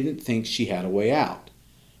 She didn't think she had a way out.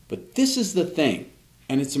 But this is the thing,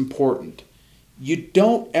 and it's important. You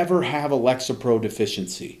don't ever have a Lexapro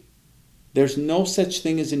deficiency. There's no such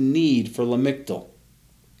thing as a need for Lamictal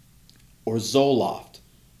or Zoloft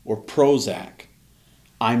or Prozac.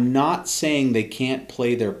 I'm not saying they can't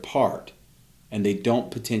play their part and they don't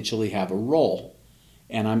potentially have a role.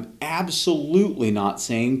 And I'm absolutely not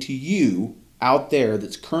saying to you out there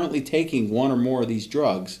that's currently taking one or more of these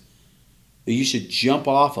drugs that you should jump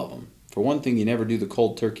off of them. For one thing, you never do the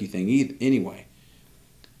cold turkey thing either, anyway.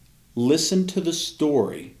 Listen to the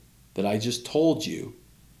story that I just told you,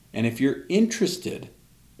 and if you're interested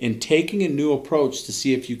in taking a new approach to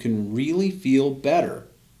see if you can really feel better,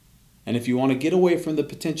 and if you want to get away from the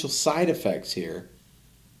potential side effects here,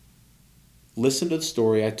 listen to the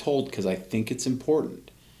story I told, because I think it's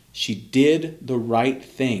important. She did the right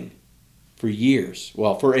thing for years,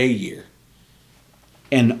 well, for a year.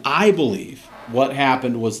 And I believe what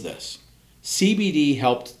happened was this. CBD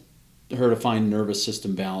helped her to find nervous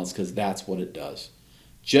system balance, because that's what it does.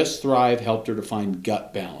 Just Thrive helped her to find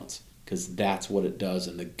gut balance, because that's what it does,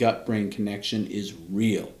 and the gut-brain connection is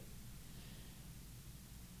real.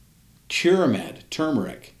 Curamed,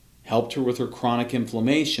 turmeric, helped her with her chronic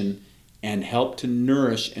inflammation and helped to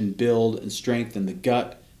nourish and build and strengthen the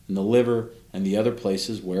gut and the liver and the other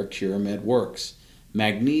places where Curamed works.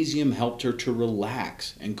 Magnesium helped her to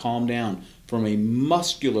relax and calm down from a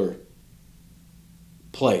muscular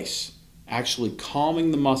place, actually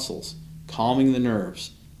calming the muscles, calming the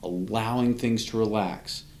nerves, allowing things to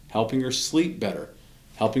relax, helping her sleep better,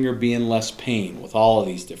 helping her be in less pain with all of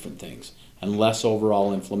these different things, and less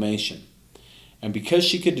overall inflammation. And because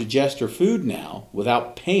she could digest her food now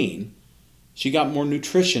without pain, she got more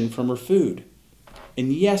nutrition from her food.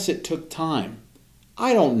 And yes, it took time.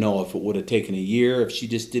 I don't know if it would have taken a year if she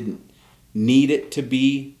just didn't need it to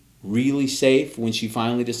be really safe when she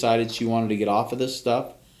finally decided she wanted to get off of this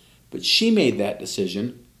stuff. But she made that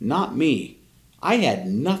decision, not me. I had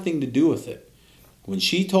nothing to do with it. When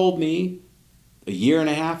she told me a year and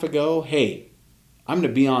a half ago, hey, I'm going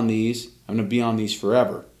to be on these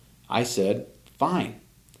forever, I said, fine.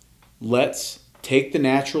 Let's take the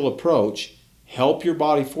natural approach, help your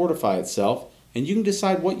body fortify itself, and you can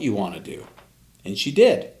decide what you want to do. And she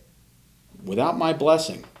did, without my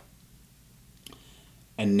blessing.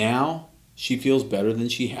 And now she feels better than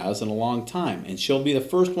she has in a long time. And she'll be the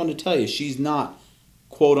first one to tell you she's not,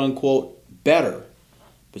 quote unquote, better,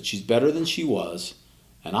 but she's better than she was.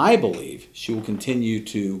 And I believe she will continue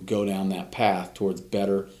to go down that path towards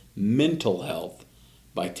better mental health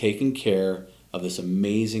by taking care of this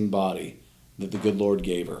amazing body that the good Lord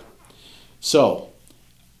gave her. So,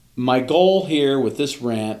 my goal here with this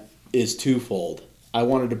rant is twofold. I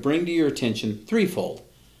wanted to bring to your attention threefold.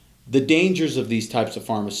 The dangers of these types of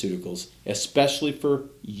pharmaceuticals, especially for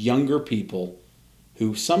younger people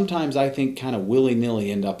who sometimes I think kind of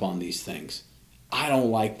willy-nilly end up on these things. I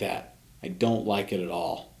don't like that. I don't like it at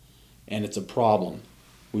all. And it's a problem.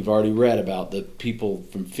 We've already read about the people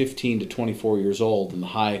from 15 to 24 years old and the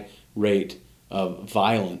high rate of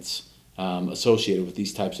violence associated with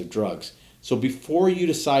these types of drugs. So before you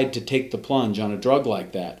decide to take the plunge on a drug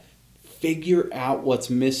like that, figure out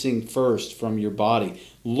what's missing first from your body.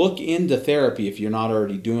 Look into therapy if you're not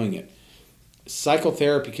already doing it.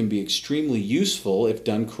 Psychotherapy can be extremely useful if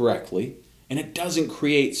done correctly, and it doesn't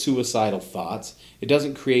create suicidal thoughts. It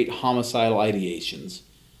doesn't create homicidal ideations.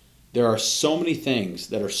 There are so many things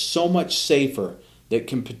that are so much safer that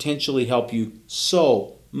can potentially help you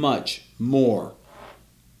so much more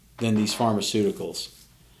than these pharmaceuticals.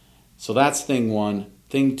 So that's thing one.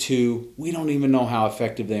 Thing two, we don't even know how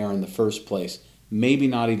effective they are in the first place. Maybe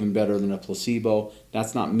not even better than a placebo.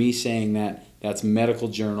 That's not me saying that. That's medical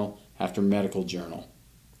journal after medical journal.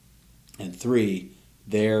 And three,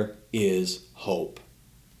 there is hope.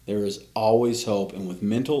 There is always hope. And with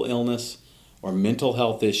mental illness or mental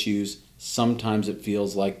health issues, sometimes it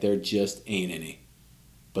feels like there just ain't any.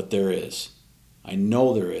 But there is. I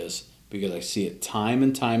know there is because I see it time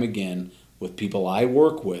and time again with people I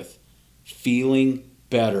work with feeling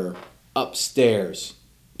better upstairs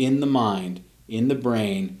in the mind, in the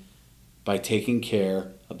brain, by taking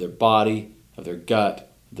care of their body, of their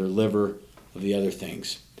gut, of their liver, of the other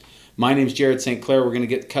things. My name's Jared St. Clair. We're going to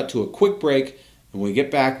get cut to a quick break. When we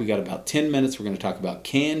get back, we got about 10 minutes. We're going to talk about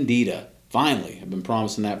Candida. Finally, I've been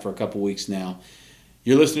promising that for a couple weeks now.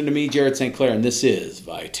 You're listening to me, Jared St. Clair, and this is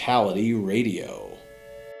Vitality Radio.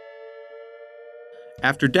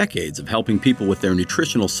 After decades of helping people with their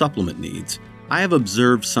nutritional supplement needs, I have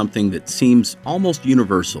observed something that seems almost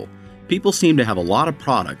universal. People seem to have a lot of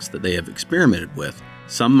products that they have experimented with.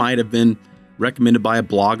 Some might have been recommended by a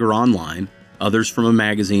blogger online, others from a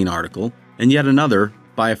magazine article, and yet another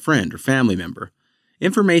by a friend or family member.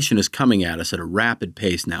 Information is coming at us at a rapid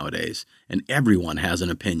pace nowadays, and everyone has an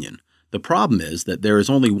opinion. The problem is that there is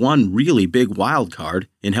only one really big wild card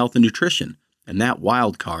in health and nutrition, and that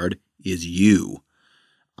wild card is you.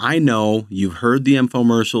 I know you've heard the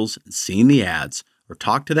infomercials and seen the ads, or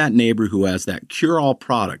talked to that neighbor who has that cure-all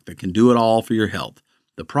product that can do it all for your health.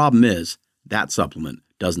 The problem is that supplement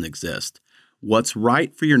doesn't exist. What's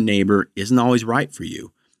right for your neighbor isn't always right for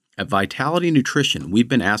you. At Vitality Nutrition, we've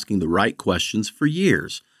been asking the right questions for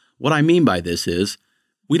years. What I mean by this is,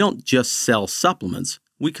 we don't just sell supplements,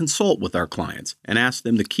 we consult with our clients and ask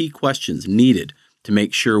them the key questions needed to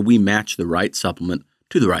make sure we match the right supplement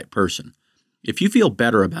to the right person. If you feel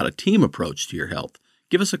better about a team approach to your health,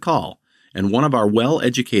 give us a call, and one of our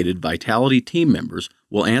well-educated Vitality team members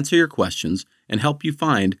will answer your questions and help you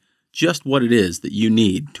find just what it is that you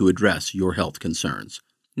need to address your health concerns,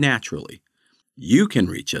 naturally. You can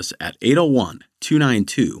reach us at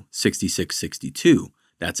 801-292-6662.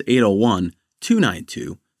 That's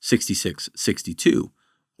 801-292-6662.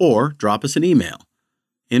 or drop us an email,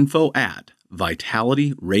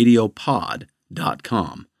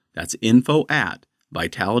 info@vitalityradiopod.com. That's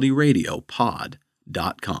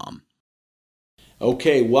info@vitalityradiopod.com.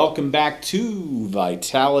 Okay, welcome back to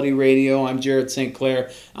Vitality Radio. I'm Jared St.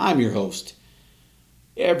 Clair. I'm your host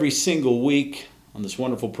every single week on this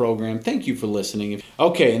wonderful program. Thank you for listening.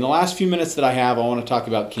 Okay, in the last few minutes that I have, I want to talk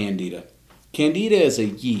about Candida. Candida is a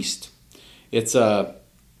yeast. It's a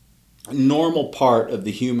normal part of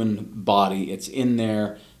the human body. It's in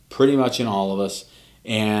there pretty much in all of us,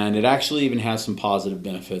 and it actually even has some positive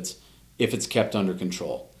benefits if it's kept under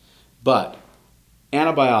control. But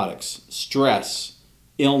antibiotics, stress,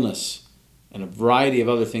 illness, and a variety of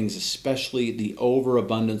other things, especially the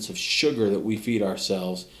overabundance of sugar that we feed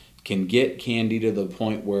ourselves, can get Candida to the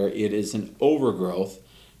point where it is an overgrowth.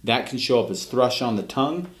 That can show up as thrush on the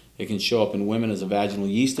tongue. It can show up in women as a vaginal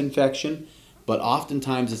yeast infection, but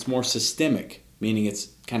oftentimes it's more systemic, meaning it's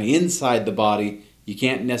kind of inside the body. You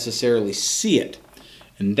can't necessarily see it.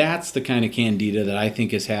 And that's the kind of Candida that I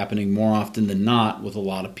think is happening more often than not with a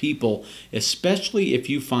lot of people, especially if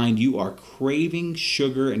you find you are craving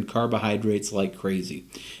sugar and carbohydrates like crazy.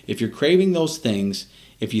 If you're craving those things,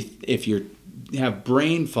 if you have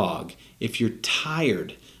brain fog, if you're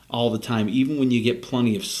tired all the time, even when you get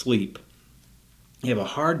plenty of sleep, you have a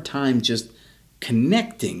hard time just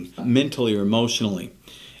connecting mentally or emotionally.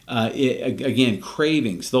 Again,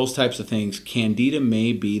 cravings, those types of things, Candida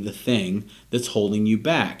may be the thing that's holding you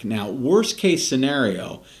back. Now, worst case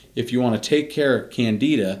scenario, if you want to take care of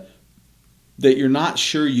Candida that you're not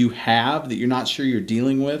sure you have, that you're not sure you're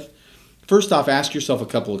dealing with, first off, ask yourself a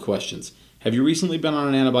couple of questions. Have you recently been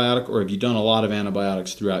on an antibiotic, or have you done a lot of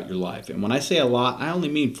antibiotics throughout your life? And when I say a lot, I only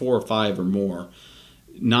mean 4 or 5 or more,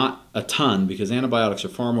 not a ton, because antibiotics are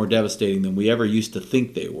far more devastating than we ever used to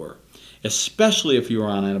think they were, especially if you were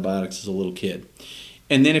on antibiotics as a little kid.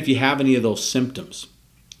 And then if you have any of those symptoms,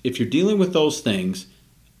 if you're dealing with those things,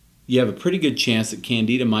 you have a pretty good chance that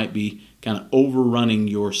Candida might be kind of overrunning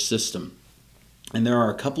your system. And there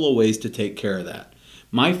are a couple of ways to take care of that.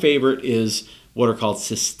 My favorite is what are called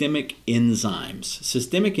systemic enzymes.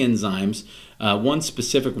 Systemic enzymes, one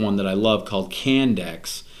specific one that I love called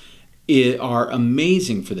Candex, are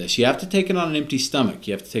amazing for this. You have to take it on an empty stomach.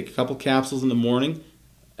 You have to take a couple capsules in the morning,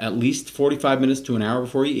 at least 45 minutes to an hour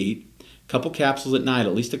before you eat. A couple capsules at night,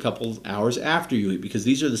 at least a couple hours after you eat, because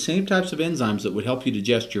these are the same types of enzymes that would help you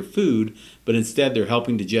digest your food, but instead they're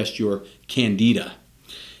helping digest your Candida.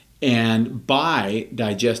 And by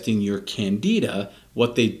digesting your Candida,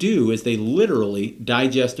 what they do is they literally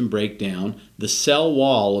digest and break down the cell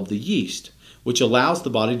wall of the yeast, which allows the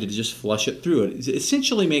body to just flush it through. It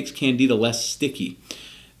essentially makes Candida less sticky.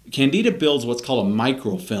 Candida builds what's called a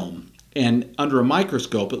microfilm. And under a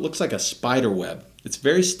microscope, it looks like a spider web. It's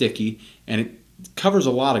very sticky, and it covers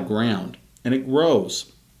a lot of ground, and it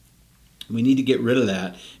grows. We need to get rid of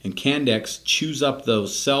that, and Candex chews up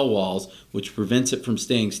those cell walls, which prevents it from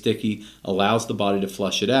staying sticky, allows the body to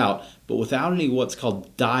flush it out, but without any what's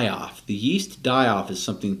called die-off. The yeast die-off is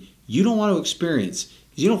something you don't want to experience,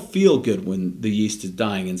 because you don't feel good when the yeast is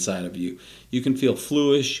dying inside of you. You can feel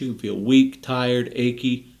fluish, you can feel weak, tired,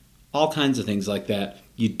 achy, all kinds of things like that.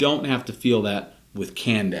 You don't have to feel that with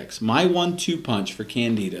Candex. My 1-2 punch for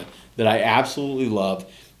Candida that I absolutely love,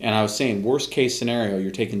 and I was saying worst case scenario,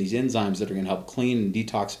 you're taking these enzymes that are going to help clean and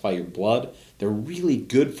detoxify your blood. They're really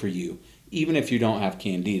good for you, even if you don't have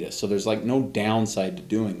Candida. So there's like no downside to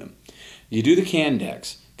doing them. You do the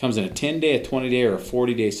Candex. Comes in a 10-day, a 20-day, or a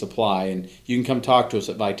 40-day supply, and you can come talk to us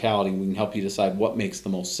at Vitality, and we can help you decide what makes the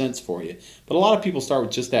most sense for you. But a lot of people start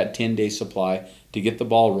with just that 10-day supply to get the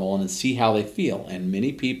ball rolling and see how they feel, and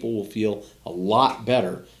many people will feel a lot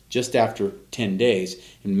better just after 10 days.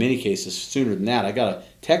 In many cases, sooner than that. I got a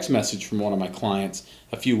text message from one of my clients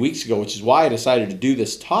a few weeks ago, which is why I decided to do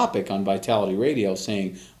this topic on Vitality Radio,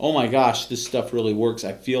 saying, oh my gosh, this stuff really works.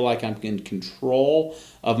 I feel like I'm in control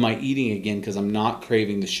of my eating again because I'm not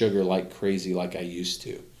craving the sugar like crazy like I used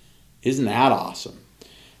to. Isn't that awesome?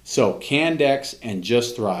 So Candex and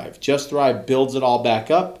Just Thrive. Just Thrive builds it all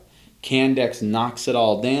back up. Candex knocks it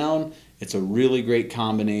all down. It's a really great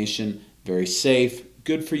combination, very safe,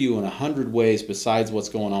 good for you in 100 ways besides what's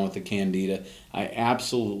going on with the Candida. I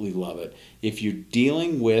absolutely love it. If you're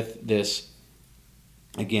dealing with this,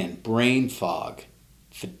 again, brain fog,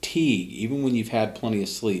 fatigue, even when you've had plenty of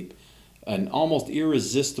sleep, an almost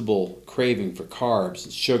irresistible craving for carbs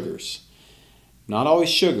and sugars, not always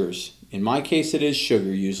sugars. In my case, it is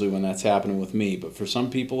sugar usually when that's happening with me, but for some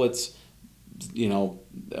people it's,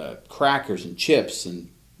 crackers and chips and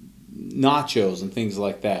nachos and things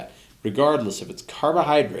like that. Regardless if it's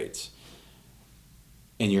carbohydrates,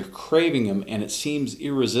 and you're craving them, and it seems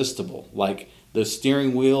irresistible. Like the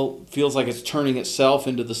steering wheel feels like it's turning itself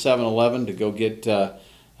into the 7-Eleven to go get a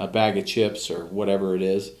bag of chips or whatever it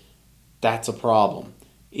is. That's a problem.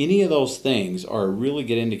 Any of those things are a really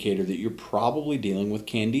good indicator that you're probably dealing with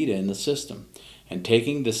candida in the system. And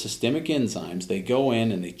taking the systemic enzymes, they go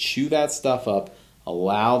in and they chew that stuff up,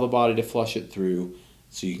 allow the body to flush it through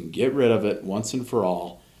so you can get rid of it once and for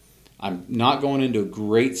all. I'm not going into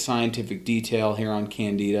great scientific detail here on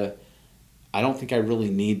candida. I don't think I really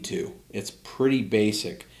need to. It's pretty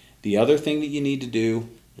basic. The other thing that you need to do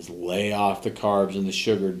is lay off the carbs and the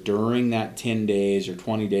sugar during that 10 days or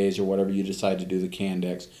 20 days or whatever you decide to do the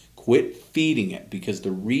Candex. Quit feeding it, because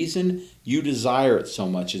the reason you desire it so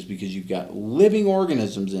much is because you've got living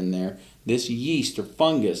organisms in there, this yeast or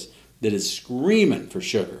fungus that is screaming for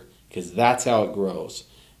sugar, because that's how it grows.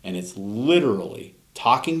 And it's literally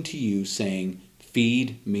talking to you saying,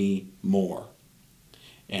 feed me more.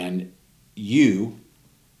 And you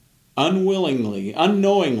unknowingly,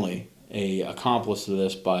 a accomplice to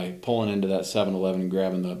this by pulling into that 7-Eleven and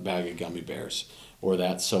grabbing the bag of gummy bears or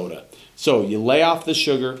that soda. So you lay off the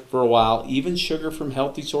sugar for a while, even sugar from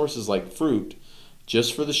healthy sources like fruit,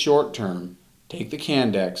 just for the short term. Take the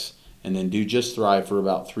Candex and then do Just Thrive for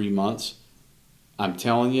about 3 months. I'm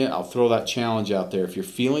telling you, I'll throw that challenge out there. If you're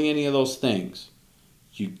feeling any of those things,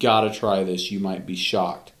 you got to try this. You might be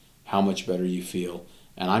shocked how much better you feel.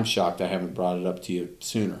 And I'm shocked I haven't brought it up to you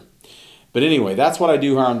sooner. But anyway, that's what I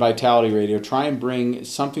do here on Vitality Radio. Try and bring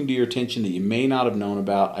something to your attention that you may not have known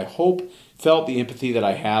about. I hope felt the empathy that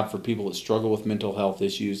I have for people that struggle with mental health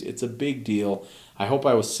issues. It's a big deal. I hope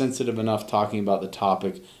I was sensitive enough talking about the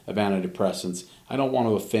topic of antidepressants. I don't want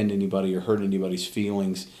to offend anybody or hurt anybody's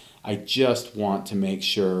feelings. I just want to make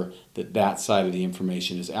sure that that side of the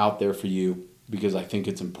information is out there for you, because I think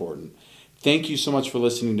it's important. Thank you so much for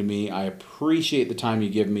listening to me. I appreciate the time you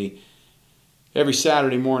give me every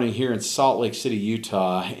Saturday morning here in Salt Lake City,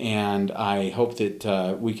 Utah, and I hope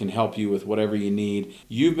that we can help you with whatever you need.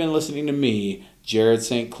 You've been listening to me, Jared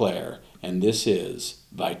St. Clair, and this is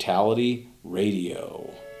Vitality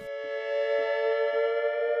Radio.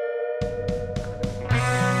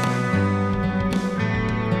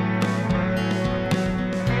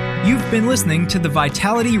 You've been listening to the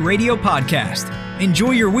Vitality Radio Podcast.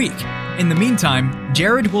 Enjoy your week. In the meantime,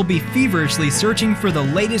 Jared will be feverishly searching for the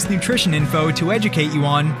latest nutrition info to educate you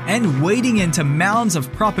on and wading into mounds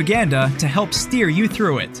of propaganda to help steer you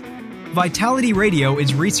through it. Vitality Radio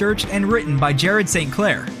is researched and written by Jared St.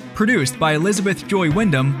 Clair, produced by Elizabeth Joy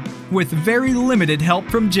Wyndham, with very limited help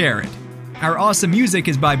from Jared. Our awesome music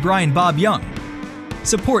is by Brian Bob Young.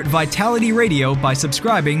 Support Vitality Radio by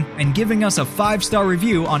subscribing and giving us a 5-star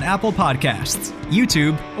review on Apple Podcasts,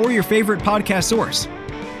 YouTube, or your favorite podcast source.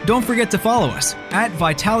 Don't forget to follow us at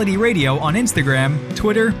Vitality Radio on Instagram,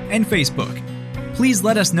 Twitter, and Facebook. Please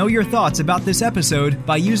let us know your thoughts about this episode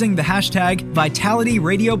by using the hashtag Vitality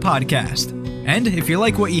Radio Podcast. And if you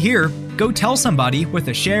like what you hear, go tell somebody with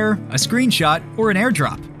a share, a screenshot, or an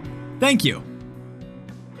airdrop. Thank you.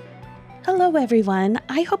 Hello, everyone.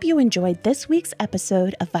 I hope you enjoyed this week's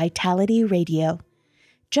episode of Vitality Radio.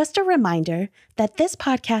 Just a reminder that this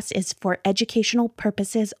podcast is for educational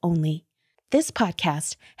purposes only. This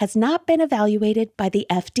podcast has not been evaluated by the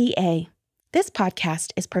FDA. This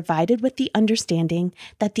podcast is provided with the understanding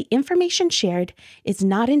that the information shared is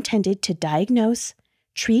not intended to diagnose,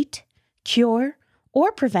 treat, cure,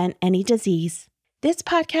 or prevent any disease. This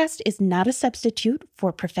podcast is not a substitute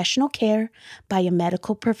for professional care by a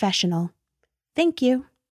medical professional. Thank you.